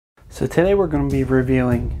So today we're going to be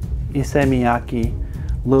reviewing Issey Miyake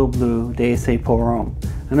eauBleue de Pour Homme.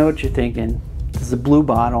 I know what you're thinking. This is a blue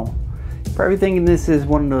bottle. You're probably thinking this is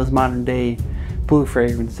one of those modern day blue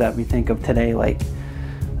fragrances that we think of today, like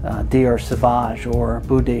Dior Sauvage or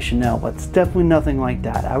Bleu de Chanel, but it's definitely nothing like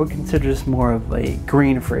that. I would consider this more of a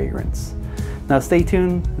green fragrance. Now stay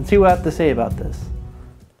tuned and see what I have to say about this.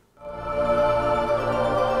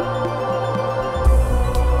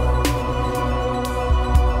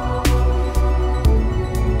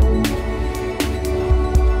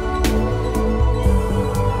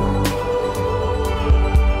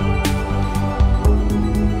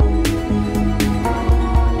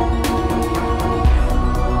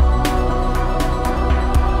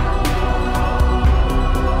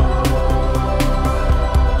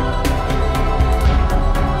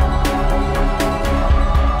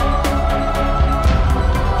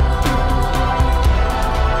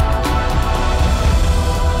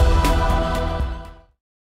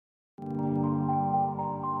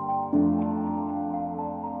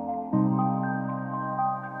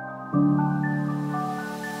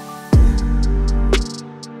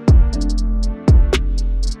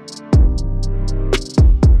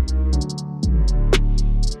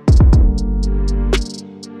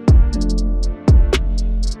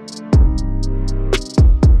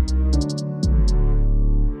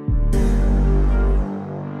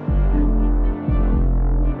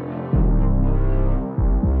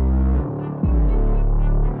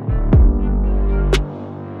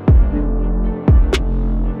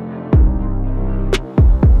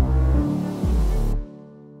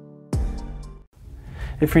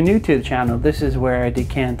 If you're new to the channel, this is where I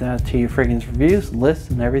decant to your fragrance reviews,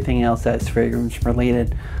 lists, and everything else that's fragrance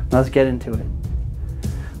related. Let's get into it.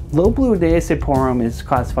 eauBleue de Pour Homme is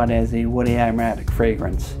classified as a woody aromatic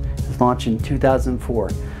fragrance. It was launched in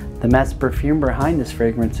 2004. The master perfumer behind this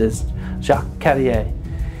fragrance is Jacques Cartier.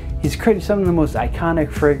 He's created some of the most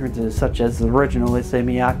iconic fragrances, such as the original Issey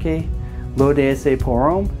Miyake, Bleue de Pour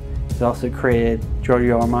Homme. He's also created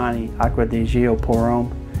Giorgio Armani Acqua di Gio Pour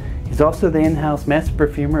Homme. He's also the in-house master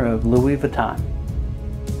perfumer of Louis Vuitton.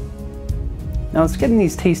 Now let's get in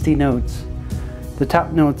these tasty notes. The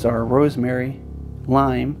top notes are rosemary,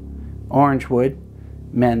 lime, orange wood,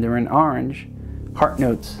 mandarin orange. Heart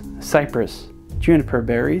notes: cypress, juniper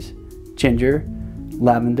berries, ginger,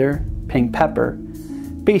 lavender, pink pepper.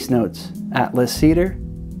 Base notes: atlas cedar,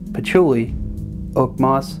 patchouli, oak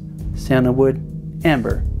moss, sandalwood,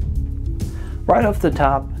 amber. Right off the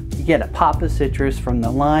top, you get a pop of citrus from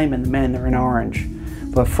the lime and the mandarin orange,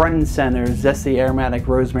 but front and center is zesty aromatic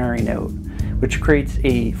rosemary note, which creates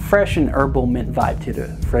a fresh and herbal mint vibe to the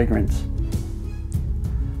fragrance.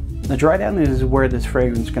 The Drydown is where this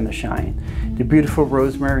fragrance is going to shine. The beautiful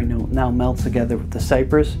rosemary note now melts together with the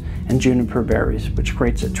cypress and juniper berries, which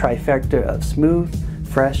creates a trifecta of smooth,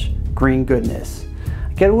 fresh, green goodness.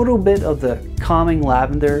 I get a little bit of the calming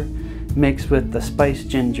lavender mixed with the spiced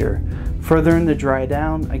ginger. Further in the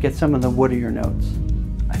Drydown, I get some of the woodier notes.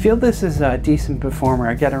 I feel this is a decent performer.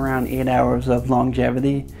 I get around 8 hours of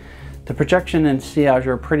longevity. The projection and sillage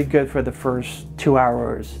are pretty good for the first 2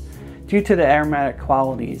 hours. Due to the aromatic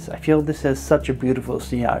qualities, I feel this has such a beautiful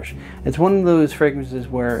sillage. It's one of those fragrances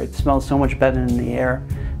where it smells so much better in the air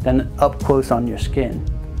than up close on your skin.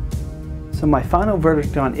 So my final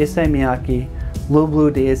verdict on Issey Miyake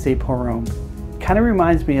eauBleue de Pour Homme kind of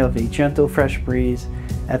reminds me of a gentle fresh breeze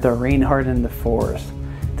at the rain-hardened forest.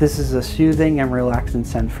 This is a soothing and relaxing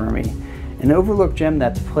scent for me. An overlooked gem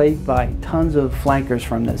that's plagued by tons of flankers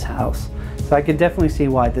from this house, so I could definitely see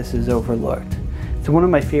why this is overlooked. It's one of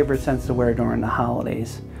my favorite scents to wear during the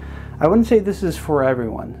holidays. I wouldn't say this is for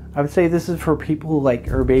everyone. I would say this is for people who like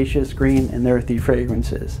herbaceous, green, and earthy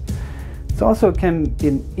fragrances. It also can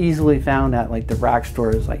be easily found at like the rack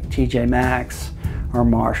stores like TJ Maxx or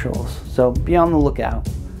Marshalls, so be on the lookout.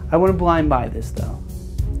 I wouldn't blind buy this though.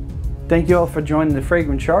 Thank you all for joining the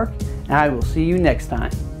Fragrance Shark, and I will see you next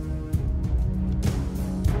time.